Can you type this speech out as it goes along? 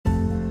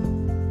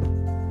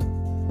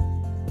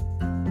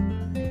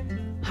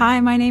Hi,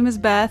 my name is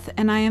Beth,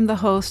 and I am the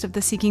host of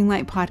the Seeking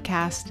Light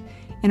podcast.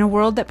 In a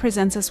world that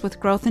presents us with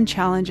growth and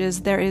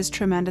challenges, there is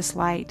tremendous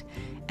light,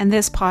 and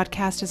this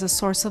podcast is a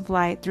source of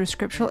light through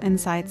scriptural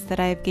insights that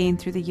I have gained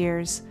through the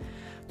years.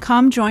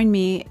 Come join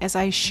me as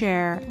I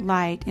share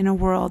light in a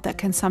world that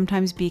can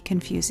sometimes be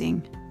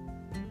confusing.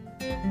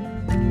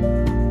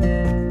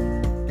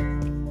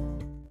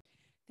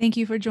 Thank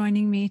you for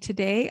joining me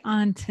today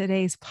on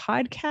today's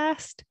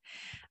podcast.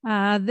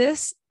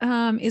 This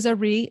is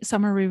a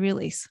summer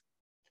re-release.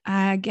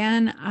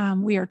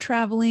 We are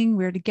traveling,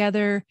 we're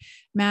together.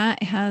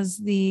 Matt has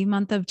the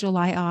month of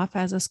July off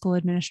as a school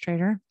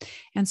administrator.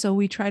 And so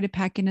we try to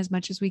pack in as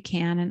much as we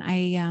can. And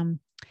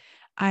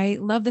I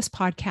love this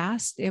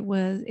podcast.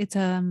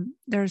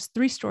 There's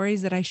 3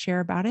 stories that I share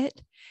about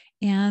it.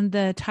 And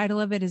the title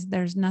of it is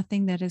There's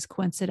Nothing That Is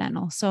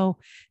Coincidental. So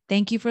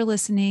thank you for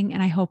listening,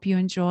 and I hope you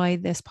enjoy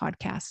this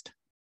podcast.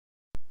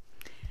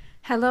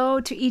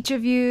 Hello to each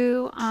of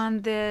you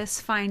on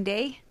this fine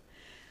day.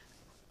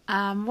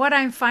 What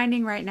I'm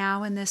finding right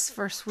now in this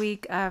first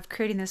week of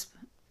creating this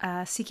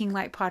Seeking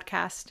Light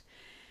podcast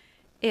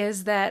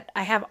is that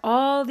I have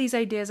all these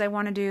ideas I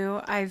want to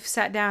do. I've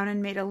sat down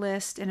and made a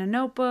list in a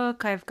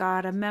notebook. I've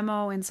got a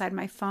memo inside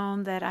my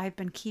phone that I've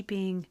been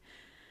keeping,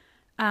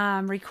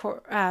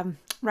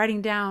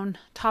 writing down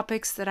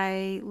topics that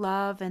I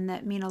love and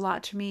that mean a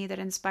lot to me, that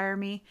inspire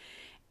me.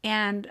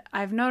 And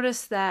I've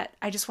noticed that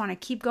I just want to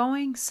keep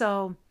going.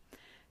 So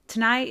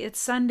tonight, it's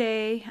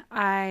Sunday.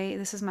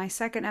 This is my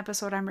second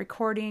episode I'm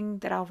recording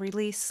that I'll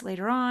release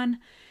later on.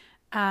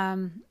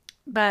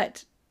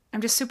 But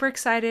I'm just super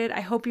excited.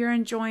 I hope you're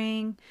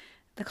enjoying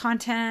the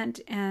content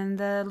and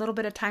the little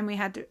bit of time we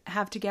had to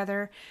have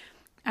together.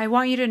 I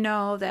want you to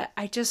know that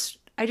I just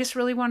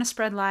really want to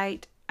spread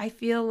light. I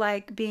feel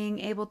like being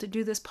able to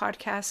do this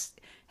podcast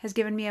has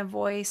given me a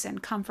voice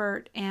and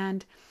comfort,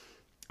 and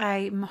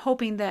I'm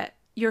hoping that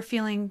you're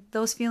feeling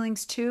those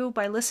feelings too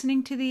by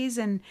listening to these,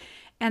 and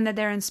that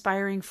they're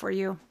inspiring for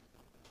you.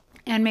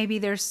 And maybe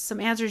there's some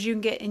answers you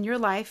can get in your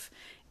life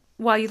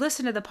while you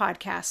listen to the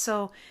podcast.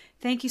 So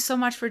thank you so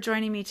much for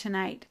joining me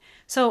tonight.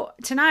 So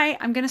tonight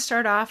I'm going to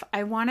start off.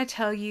 I want to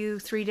tell you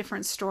 3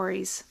 different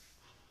stories.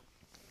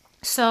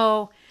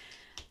 So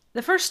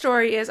the first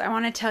story is I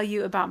want to tell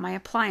you about my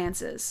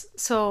appliances.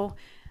 So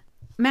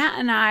Matt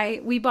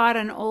and we bought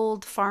an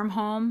old farm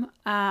home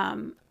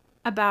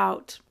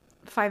about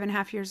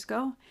 5.5 years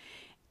ago.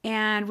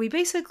 And we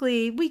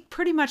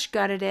pretty much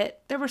gutted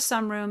it. There were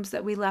some rooms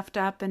that we left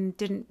up and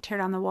didn't tear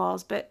down the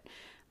walls, but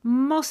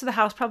most of the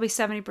house, probably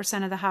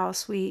 70% of the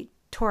house, we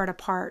tore it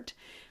apart.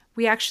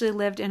 We actually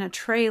lived in a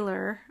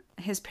trailer,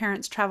 his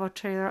parents' travel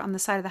trailer, on the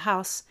side of the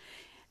house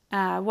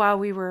while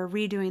we were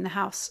redoing the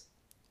house.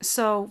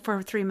 So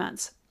for 3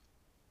 months.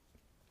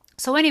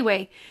 So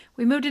anyway,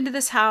 we moved into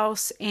this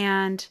house,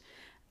 and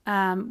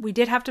we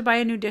did have to buy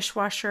a new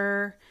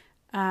dishwasher.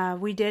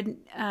 We did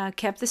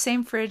kept the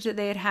same fridge that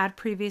they had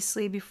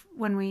previously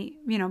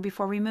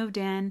before we moved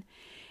in,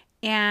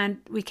 and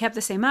we kept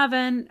the same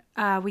oven.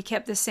 We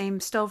kept the same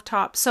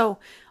stovetop. So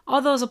all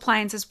those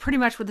appliances pretty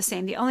much were the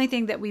same. The only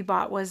thing that we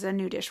bought was a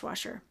new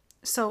dishwasher.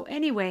 So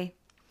anyway,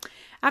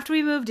 after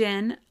we moved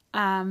in,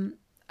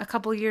 a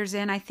couple years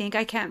in, I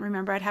can't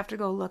remember. I'd have to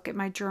go look at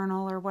my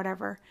journal or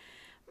whatever.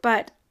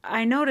 But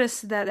I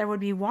noticed that there would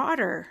be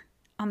water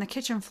on the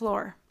kitchen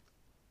floor.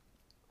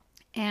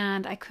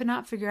 And I could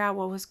not figure out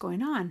what was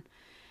going on.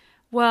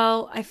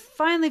 Well, I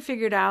finally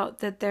figured out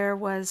that there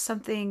was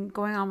something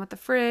going on with the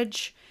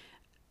fridge,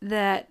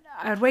 that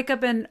I would wake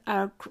up in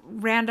a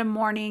random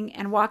morning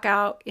and walk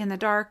out in the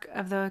dark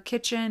of the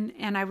kitchen,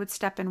 and I would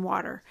step in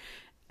water.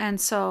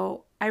 And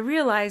so I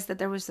realized that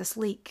there was this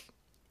leak.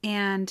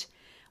 And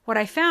what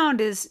I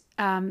found is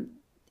in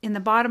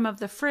the bottom of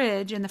the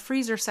fridge, in the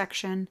freezer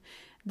section,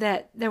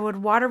 that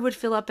water would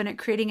fill up in it,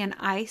 creating an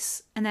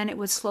ice, and then it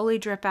would slowly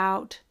drip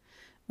out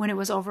when it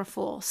was over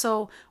full.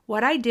 So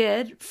what I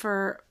did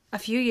for a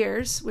few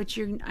years, which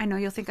I know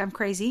you'll think I'm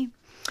crazy,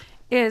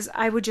 is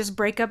I would just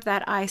break up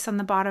that ice on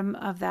the bottom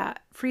of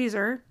that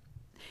freezer,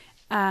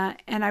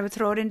 and I would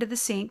throw it into the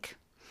sink,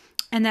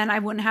 and then I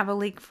wouldn't have a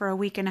leak for a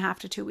week and a half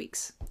to 2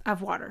 weeks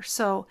of water.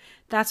 So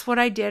that's what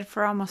I did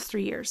for almost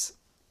 3 years.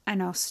 I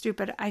know,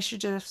 stupid. I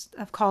should just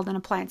have called an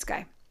appliance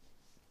guy.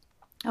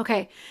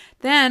 Okay.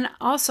 Then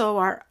also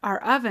our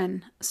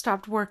oven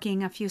stopped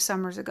working a few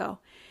summers ago.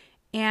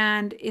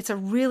 And it's a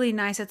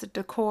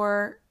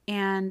decor,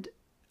 and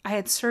I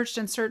had searched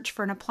and searched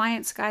for an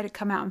appliance guy to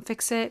come out and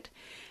fix it.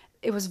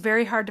 It was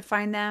very hard to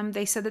find them.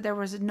 They said that there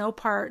was no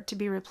part to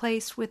be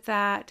replaced with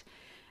that.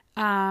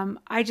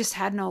 I just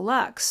had no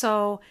luck.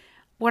 So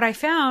what I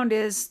found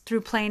is,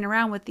 through playing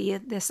around with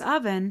this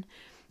oven,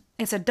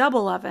 it's a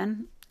double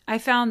oven. I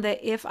found that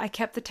if I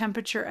kept the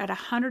temperature at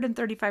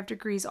 135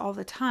 degrees all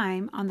the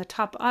time on the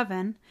top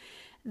oven,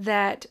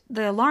 that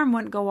the alarm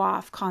wouldn't go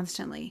off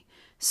constantly.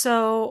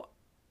 So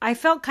I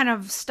felt kind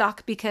of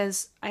stuck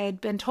because I had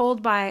been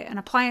told by an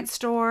appliance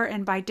store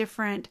and by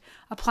different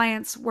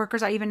appliance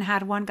workers. I even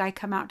had one guy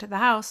come out to the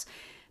house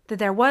that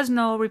there was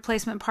no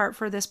replacement part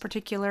for this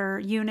particular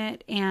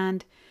unit.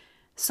 And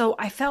So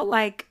I felt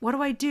like, what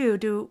do I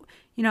do?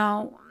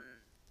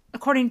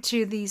 According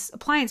to these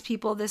appliance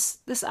people, this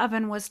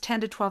oven was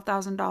 $10,000 to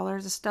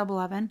 $12,000, this double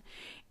oven.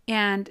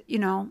 And,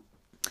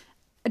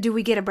 do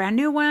we get a brand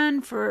new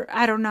one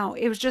I don't know.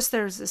 It was just,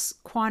 there's this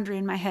quandary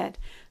in my head.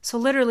 So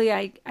literally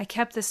I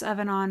kept this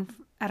oven on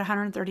at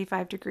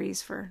 135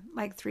 degrees for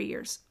like 3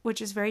 years,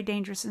 which is very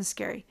dangerous and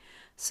scary.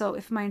 So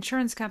if my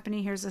insurance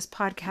company hears this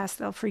podcast,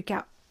 they'll freak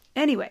out.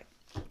 Anyway.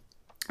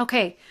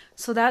 Okay.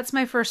 So that's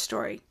my first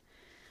story.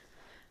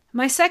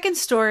 My second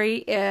story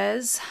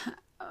is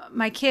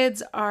my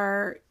kids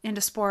are into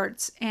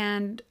sports,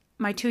 and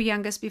my two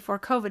youngest, before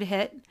COVID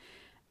hit,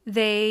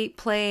 they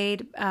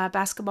played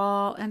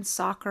basketball and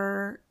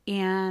soccer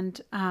and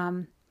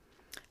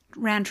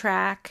ran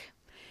track.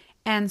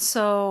 And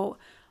so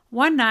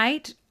one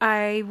night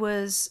I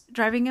was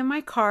driving in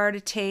my car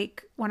to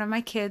take one of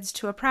my kids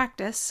to a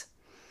practice,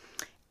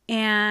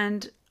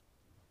 and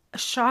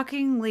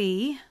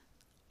shockingly,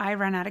 I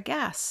ran out of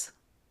gas.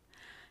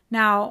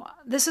 Now,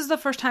 this is the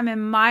first time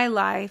in my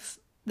life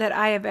that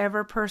I have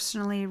ever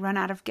personally run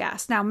out of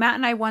gas. Now, Matt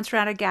and I once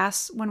ran out of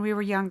gas when we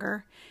were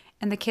younger,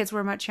 and the kids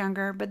were much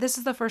younger, but this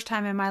is the first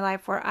time in my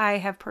life where I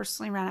have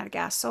personally ran out of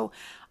gas. So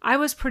I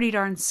was pretty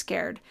darn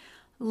scared.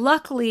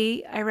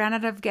 Luckily, I ran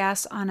out of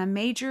gas on a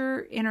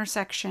major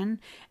intersection,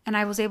 and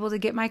I was able to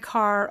get my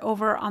car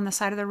over on the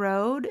side of the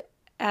road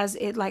as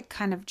it like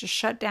kind of just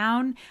shut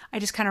down. I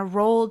just kind of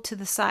rolled to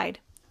the side.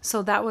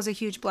 So that was a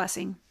huge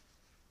blessing.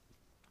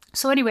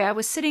 So anyway, I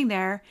was sitting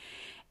there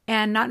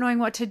and not knowing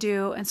what to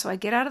do. And so I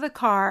get out of the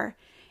car,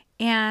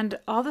 and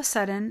all of a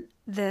sudden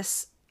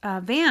this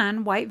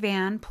white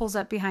van pulls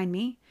up behind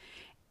me,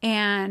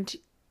 and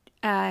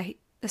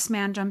this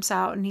man jumps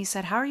out, and he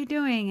said, "How are you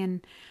doing?"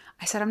 And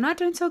I said, "I'm not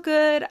doing so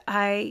good.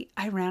 I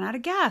ran out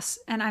of gas."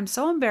 And I'm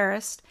so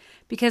embarrassed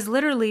because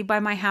literally by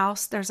my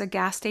house, there's a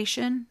gas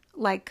station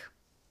like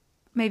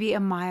maybe a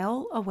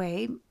mile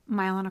away,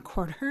 mile and a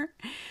quarter.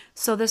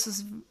 So this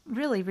was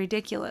really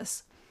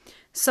ridiculous.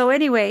 So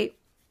anyway,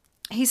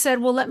 he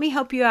said, "Well, let me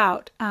help you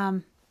out.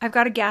 I've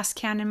got a gas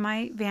can in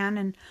my van,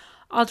 and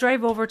I'll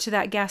drive over to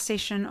that gas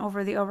station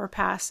over the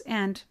overpass,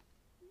 and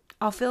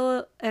I'll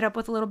fill it up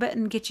with a little bit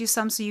and get you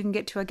some so you can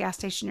get to a gas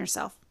station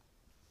yourself."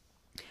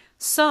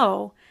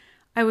 So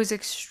I was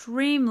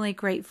extremely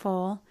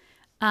grateful.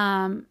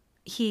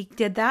 He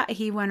did that.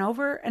 He went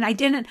over, and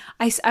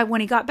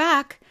when he got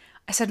back,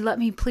 I said, "Let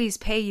me please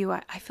pay you.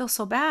 I feel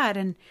so bad."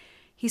 And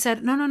he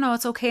said, No,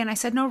 it's okay. And I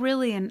said, "No,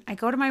 really." And I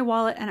go to my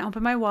wallet and I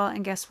open my wallet,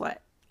 and guess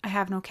what? I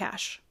have no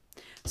cash.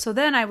 So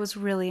then I was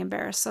really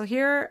embarrassed. So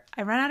here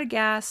I ran out of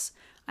gas.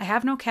 I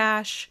have no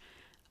cash.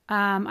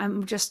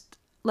 I'm just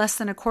less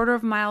than a quarter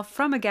of a mile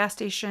from a gas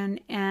station,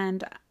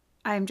 and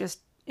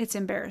it's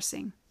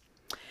embarrassing.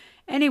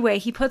 Anyway,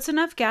 he puts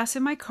enough gas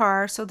in my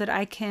car so that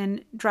I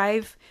can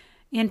drive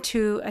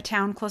into a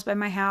town close by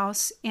my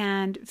house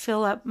and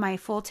fill up my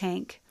full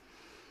tank.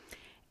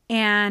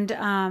 And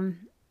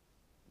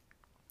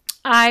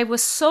I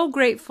was so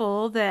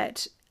grateful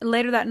that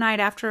later that night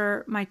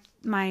after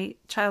my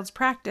child's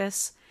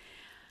practice,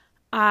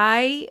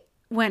 I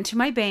went to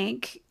my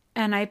bank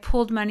and I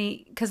pulled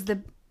money because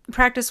the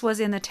practice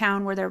was in the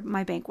town where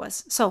my bank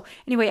was. So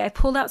anyway, I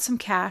pulled out some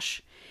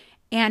cash,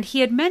 and he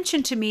had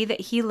mentioned to me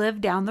that he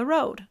lived down the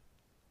road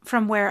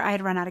from where I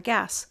had run out of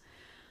gas.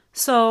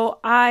 So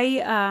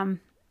I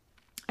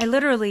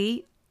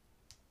literally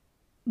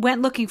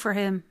went looking for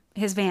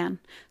his van.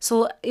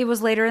 So it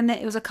was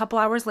it was a couple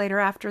hours later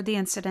after the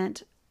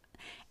incident.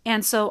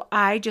 And so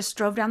I just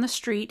drove down the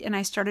street and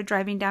I started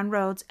driving down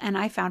roads, and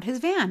I found his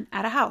van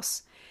at a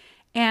house.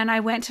 And I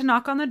went to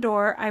knock on the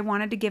door. I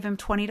wanted to give him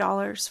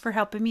 $20 for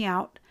helping me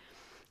out,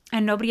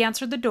 and nobody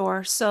answered the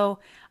door. So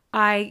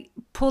I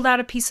pulled out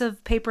a piece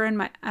of paper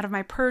out of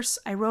my purse.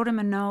 I wrote him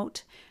a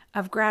note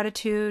of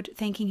gratitude,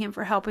 thanking him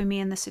for helping me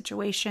in the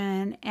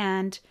situation.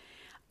 And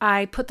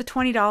I put the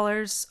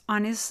 $20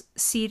 on his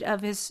seat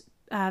of his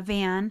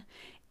van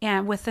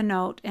and with the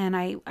note, and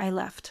I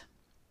left.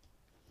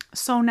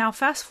 So now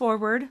fast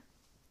forward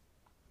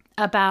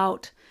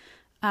about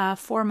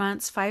 4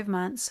 months, 5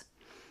 months,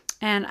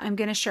 and I'm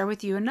going to share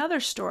with you another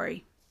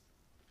story.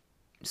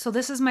 So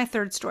this is my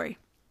third story.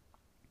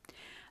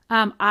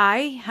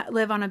 I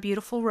live on a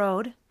beautiful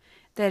road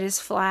that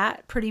is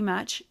flat pretty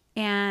much,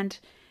 and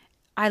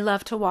I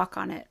love to walk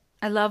on it.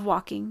 I love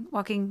walking.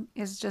 Walking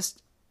is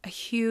just a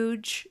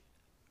huge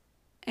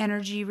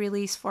energy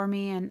release for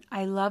me, and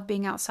I love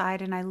being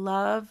outside, and I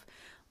love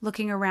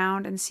looking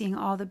around and seeing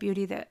all the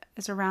beauty that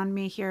is around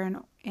me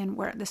here in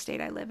where the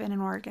state I live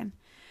in Oregon.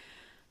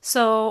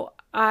 So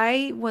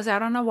I was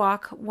out on a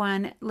walk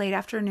one late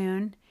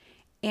afternoon,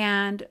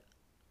 and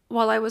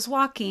while I was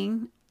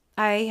walking,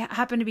 I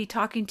happened to be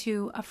talking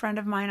to a friend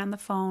of mine on the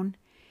phone,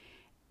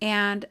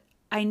 and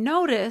I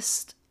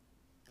noticed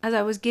as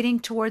I was getting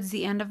towards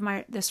the end of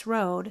this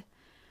road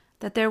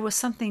that there was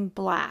something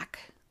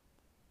black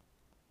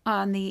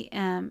on the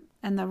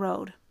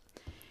road.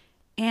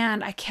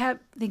 And I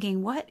kept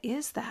thinking, what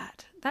is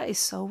that? That is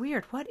so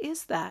weird. What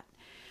is that?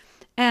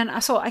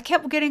 And so I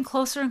kept getting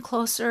closer and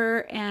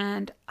closer,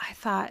 and I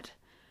thought,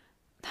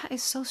 that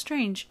is so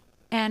strange.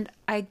 And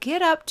I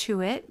get up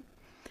to it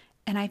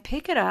and I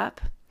pick it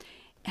up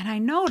and I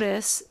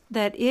notice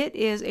that it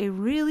is a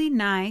really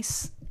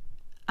nice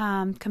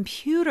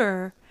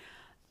computer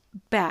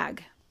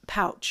bag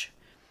pouch.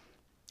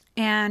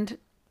 And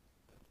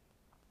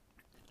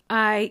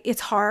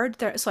it's hard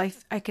there, so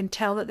I can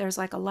tell that there's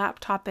like a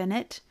laptop in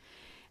it.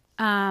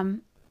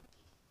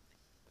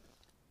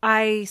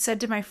 I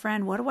said to my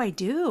friend, what do I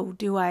do?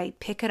 Do I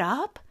pick it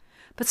up?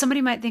 But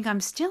somebody might think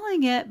I'm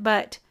stealing it,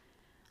 but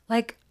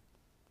like,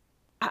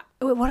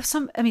 what if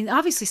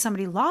obviously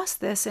somebody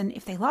lost this, and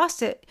if they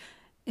lost it,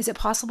 is it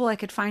possible I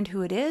could find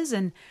who it is?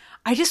 And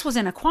I just was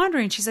in a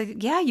quandary, and she's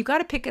like, yeah, you got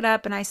to pick it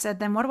up. And I said,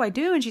 then what do I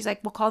do? And she's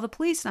like, well, call the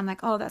police. And I'm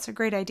like, oh, that's a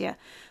great idea.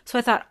 So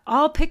I thought,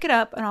 I'll pick it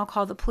up and I'll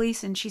call the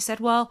police. And she said,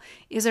 well,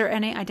 is there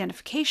any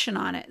identification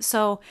on it?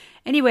 So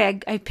anyway,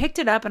 I picked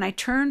it up and I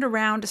turned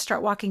around to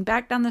start walking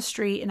back down the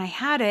street, and I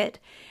had it,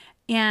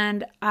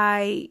 and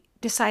I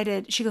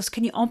decided, she goes,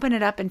 can you open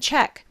it up and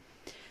check?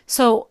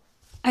 So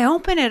I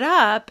open it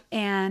up,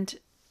 and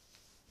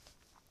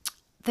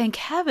thank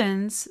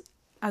heavens,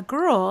 a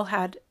girl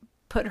had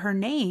put her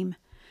name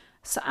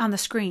on the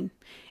screen.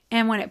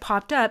 And when it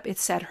popped up, it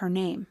said her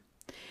name.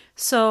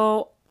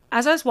 So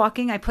as I was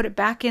walking, I put it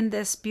back in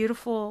this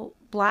beautiful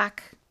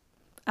black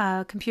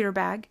computer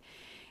bag.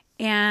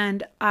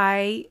 And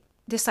I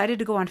decided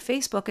to go on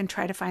Facebook and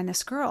try to find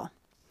this girl.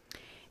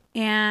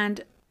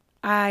 And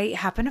I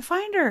happened to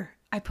find her.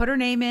 I put her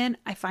name in.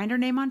 I find her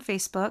name on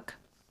Facebook.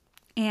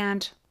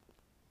 And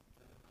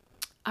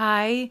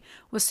I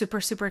was super,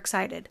 super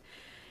excited.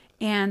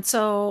 And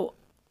so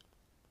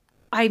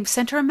I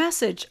sent her a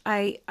message.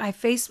 I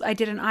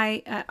did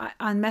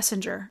on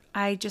Messenger.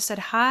 I just said,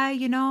 hi,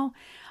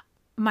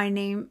 my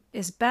name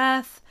is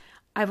Beth.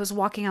 I was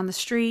walking on the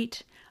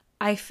street.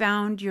 I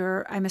found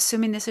I'm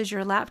assuming this is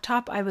your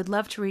laptop. I would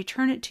love to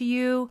return it to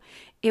you.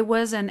 It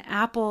was an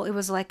Apple. It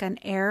was like an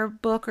Air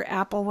book or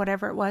Apple,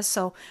 whatever it was.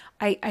 So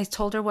I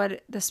told her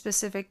what the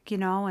specific,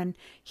 and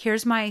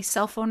here's my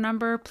cell phone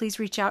number. Please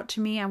reach out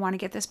to me. I want to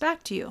get this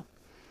back to you.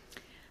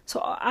 So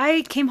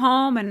I came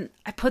home and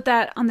I put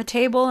that on the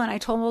table, and I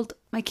told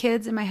my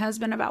kids and my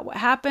husband about what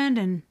happened.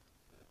 And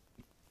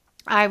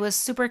I was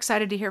super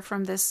excited to hear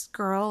from this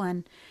girl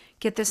and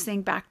get this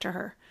thing back to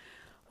her.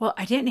 Well,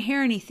 I didn't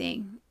hear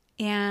anything.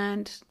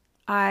 And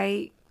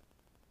I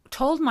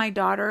told my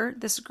daughter,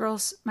 this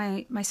girl's,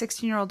 my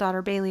 16-year-old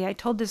daughter, Bailey, I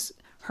told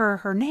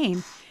her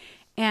name.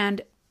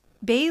 And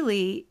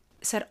Bailey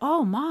said,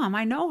 oh, Mom,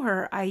 I know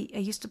her. I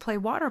used to play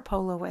water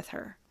polo with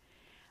her.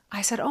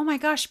 I said, oh my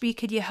gosh, B,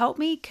 could you help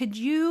me? Could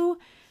you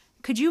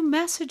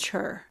message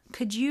her?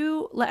 Could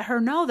you let her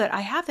know that I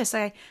have this?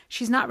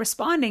 She's not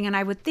responding, and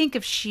I would think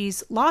if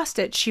she's lost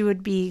it, she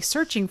would be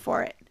searching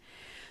for it.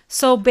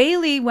 So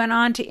Bailey went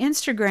on to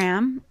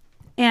Instagram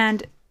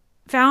and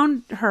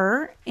found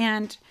her,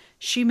 and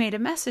she made a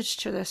message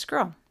to this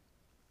girl.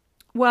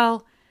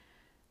 Well,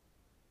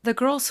 the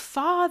girl's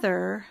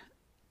father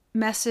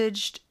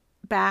messaged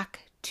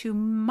back to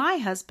my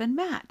husband,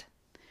 Matt.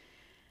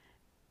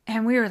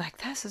 And we were like,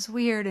 this is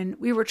weird. And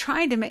we were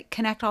trying to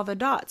connect all the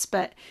dots,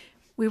 but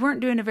we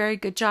weren't doing a very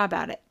good job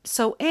at it.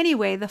 So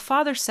anyway, the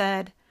father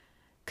said,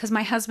 because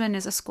my husband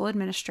is a school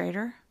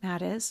administrator,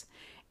 Matt is,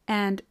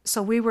 and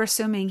so we were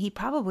assuming he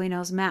probably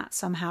knows Matt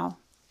somehow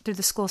through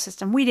the school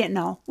system. We didn't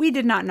know. We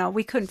did not know.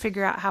 We couldn't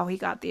figure out how he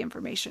got the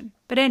information.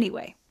 But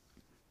anyway,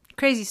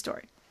 crazy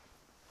story.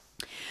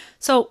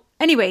 So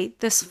anyway,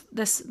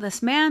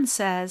 this man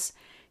says,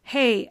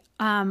 hey,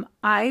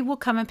 I will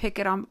come and pick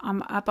it up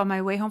on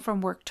my way home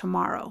from work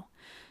tomorrow.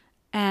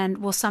 And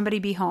will somebody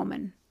be home?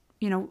 And,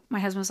 my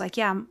husband was like,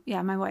 yeah,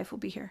 my wife will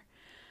be here.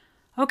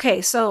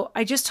 Okay, so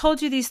I just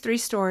told you these 3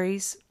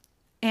 stories,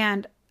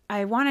 and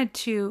I wanted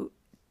to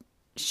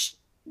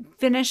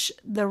finish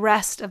the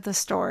rest of the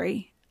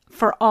story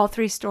for all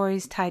 3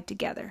 stories tied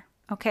together.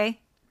 Okay?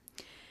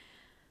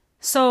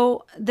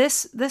 So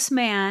this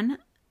man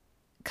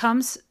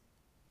comes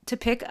to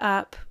pick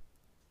up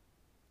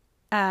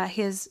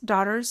his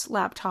daughter's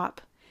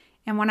laptop.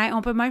 And when I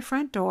open my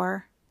front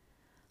door,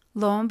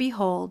 lo and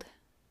behold,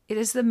 it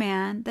is the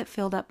man that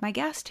filled up my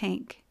gas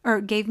tank, or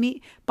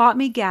bought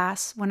me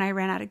gas when I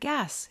ran out of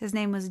gas. His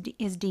name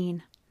is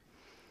Dean.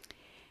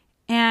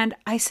 And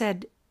I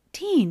said,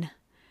 Dean,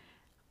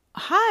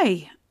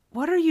 hi,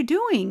 what are you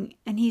doing?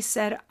 And he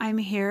said, I'm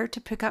here to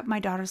pick up my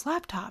daughter's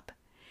laptop.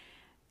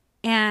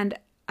 And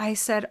I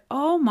said,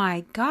 oh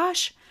my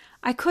gosh,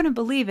 I couldn't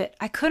believe it.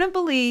 I couldn't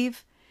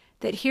believe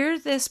that here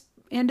this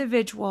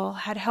individual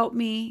had helped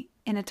me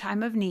in a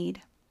time of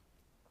need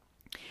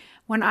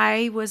when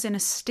I was in a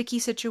sticky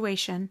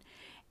situation.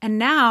 And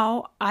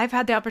now I've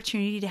had the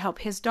opportunity to help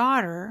his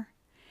daughter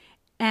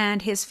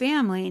and his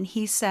family. And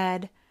he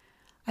said,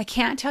 I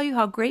can't tell you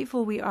how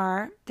grateful we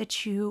are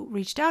that you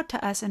reached out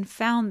to us and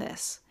found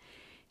this.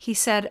 He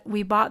said,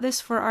 we bought this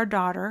for our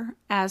daughter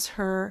as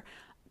her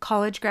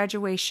college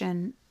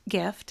graduation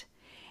gift.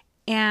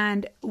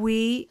 And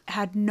we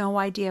had no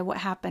idea what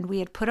happened. We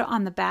had put it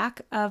on the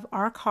back of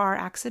our car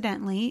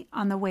accidentally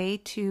on the way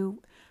to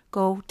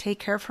go take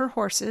care of her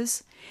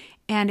horses.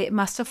 and it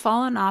must have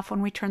fallen off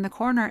when we turned the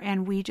corner,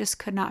 and we just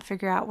could not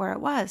figure out where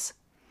it was.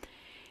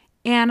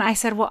 And I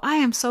said, well, I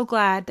am so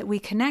glad that we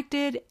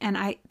connected, and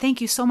I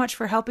thank you so much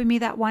for helping me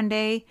that one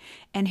day,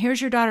 and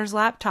here's your daughter's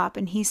laptop.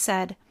 And he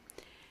said,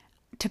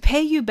 to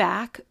pay you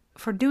back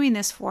for doing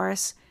this for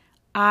us,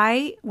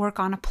 I work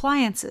on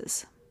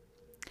appliances.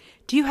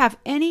 Do you have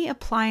any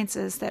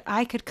appliances that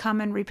I could come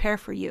and repair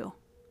for you?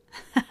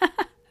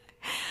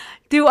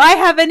 Do I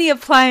have any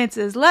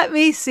appliances? Let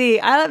me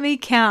see. Let me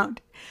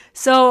count.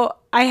 So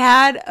I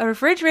had a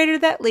refrigerator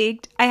that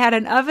leaked. I had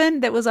an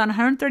oven that was on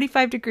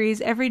 135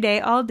 degrees every day,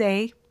 all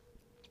day,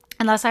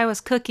 unless I was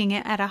cooking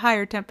it at a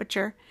higher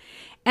temperature.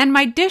 And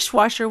my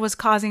dishwasher was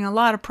causing a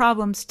lot of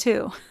problems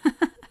too.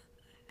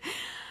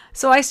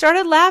 So I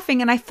started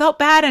laughing, and I felt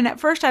bad. And at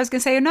first I was going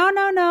to say,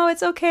 no,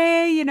 it's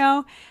okay,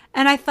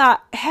 And I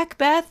thought, heck,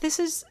 Beth, this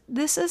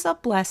is a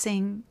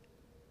blessing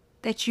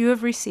that you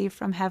have received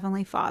from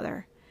Heavenly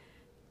Father.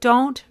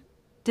 Don't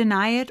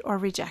deny it or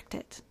reject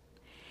it.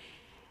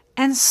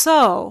 And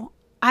so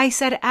I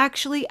said,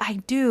 actually,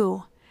 I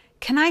do.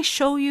 Can I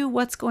show you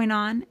what's going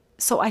on?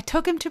 So I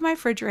took him to my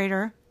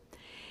refrigerator,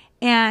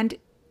 and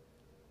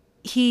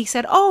he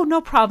said, oh, no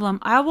problem.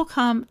 I will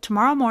come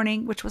tomorrow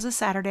morning, which was a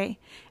Saturday,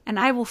 and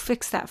I will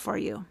fix that for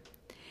you.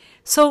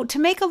 So to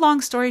make a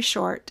long story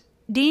short,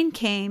 Dean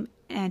came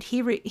and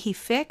he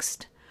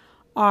fixed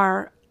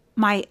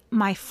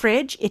my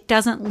fridge. It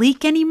doesn't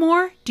leak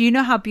anymore. Do you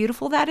know how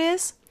beautiful that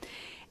is?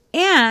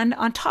 And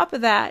on top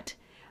of that,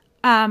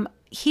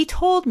 he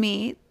told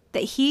me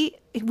that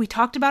we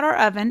talked about our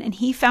oven, and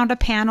he found a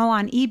panel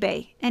on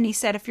eBay, and he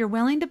said, if you're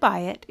willing to buy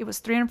it, it was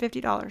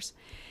 $350.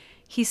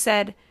 He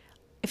said,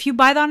 if you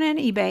buy that on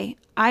eBay,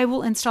 I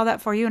will install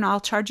that for you, and I'll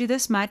charge you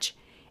this much,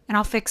 and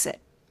I'll fix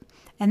it.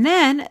 And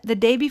then the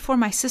day before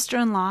my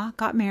sister-in-law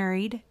got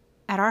married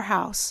at our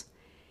house,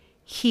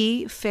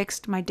 he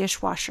fixed my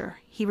dishwasher.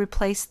 He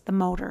replaced the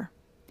motor.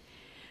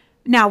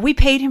 Now, we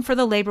paid him for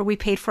the labor. We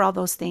paid for all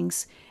those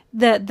things.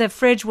 The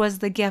fridge was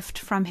the gift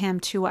from him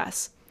to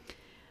us.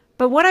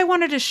 But what I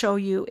wanted to show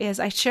you is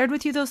I shared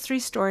with you those 3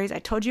 stories. I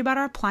told you about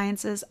our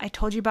appliances. I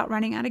told you about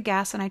running out of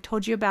gas. And I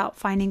told you about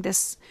finding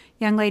this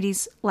young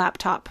lady's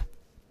laptop.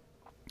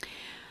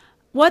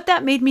 What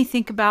that made me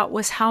think about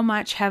was how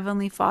much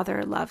Heavenly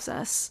Father loves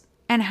us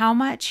and how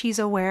much He's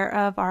aware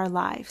of our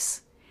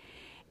lives.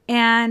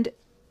 And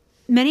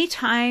many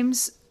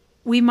times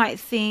we might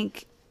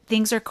think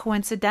things are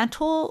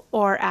coincidental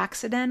or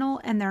accidental,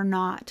 and they're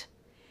not.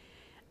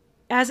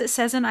 As it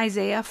says in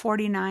Isaiah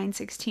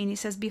 49:16, he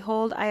says,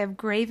 behold, I have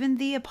graven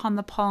thee upon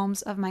the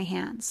palms of my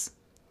hands.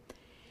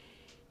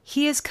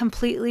 He is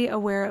completely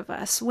aware of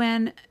us.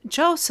 When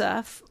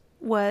Joseph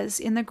was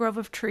in the grove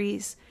of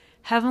trees,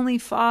 Heavenly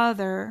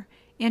Father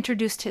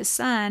introduced his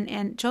son,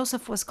 and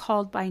Joseph was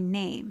called by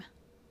name.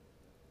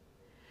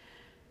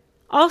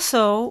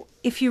 Also,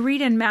 if you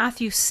read in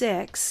Matthew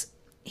 6,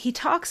 he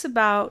talks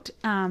about,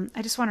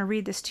 I just want to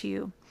read this to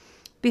you.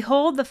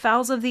 Behold the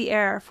fowls of the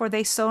air, for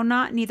they sow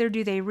not, neither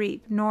do they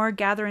reap, nor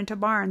gather into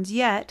barns,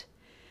 yet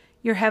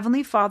your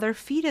heavenly Father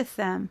feedeth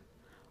them.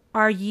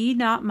 Are ye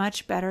not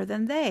much better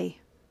than they?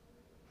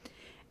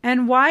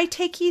 And why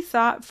take ye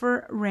thought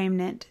for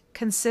raiment?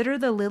 Consider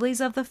the lilies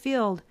of the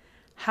field,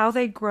 how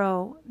they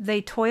grow. They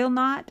toil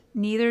not,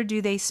 neither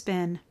do they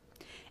spin.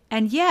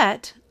 And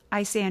yet,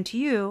 I say unto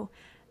you,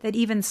 that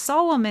even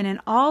Solomon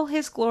in all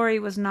his glory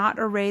was not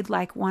arrayed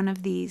like one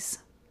of these.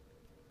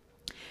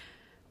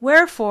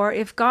 Wherefore,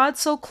 if God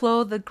so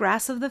clothe the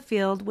grass of the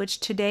field, which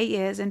today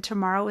is, and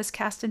tomorrow is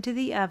cast into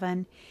the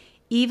oven,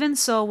 even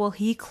so will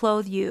he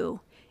clothe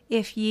you,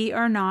 if ye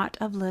are not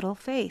of little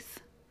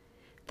faith.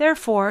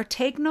 Therefore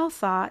take no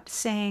thought,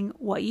 saying,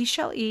 what ye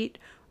shall eat,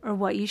 or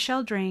what ye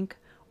shall drink,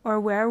 or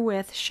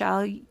wherewith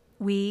shall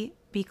we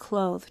be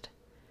clothed.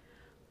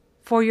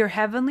 For your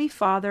heavenly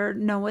Father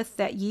knoweth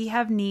that ye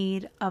have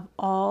need of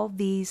all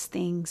these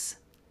things.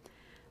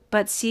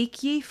 But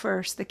seek ye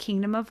first the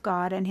kingdom of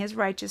God and his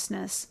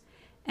righteousness,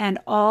 and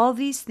all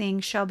these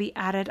things shall be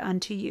added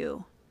unto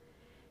you.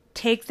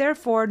 Take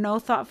therefore no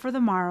thought for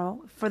the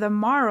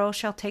morrow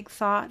shall take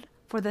thought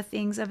for the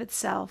things of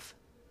itself.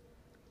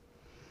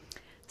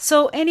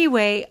 So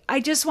anyway, I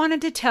just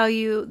wanted to tell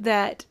you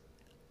that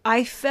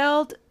I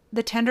felt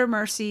the tender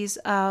mercies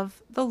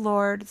of the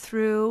Lord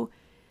through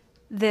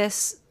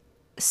this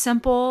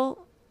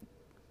simple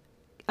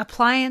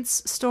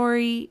appliance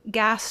story,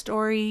 gas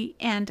story,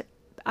 and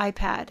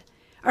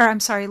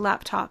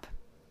laptop.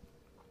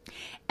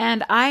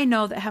 And I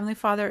know that Heavenly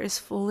Father is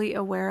fully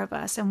aware of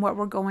us and what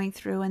we're going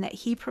through, and that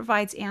He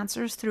provides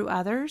answers through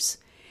others,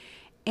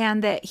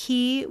 and that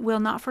He will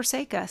not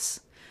forsake us.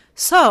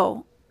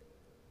 So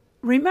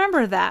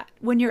remember that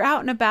when you're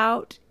out and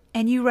about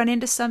and you run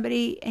into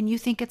somebody and you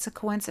think it's a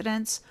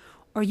coincidence,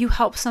 or you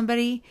help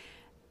somebody,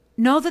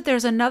 know that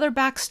there's another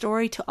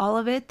backstory to all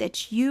of it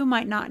that you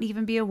might not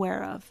even be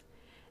aware of.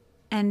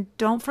 And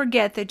don't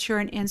forget that you're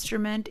an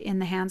instrument in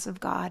the hands of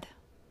God.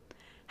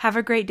 Have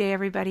a great day,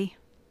 everybody.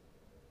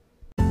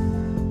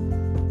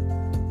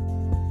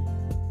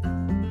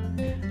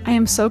 I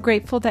am so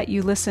grateful that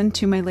you listened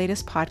to my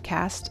latest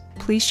podcast.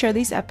 Please share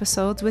these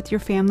episodes with your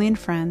family and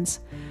friends.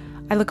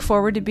 I look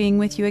forward to being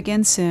with you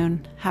again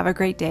soon. Have a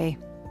great day.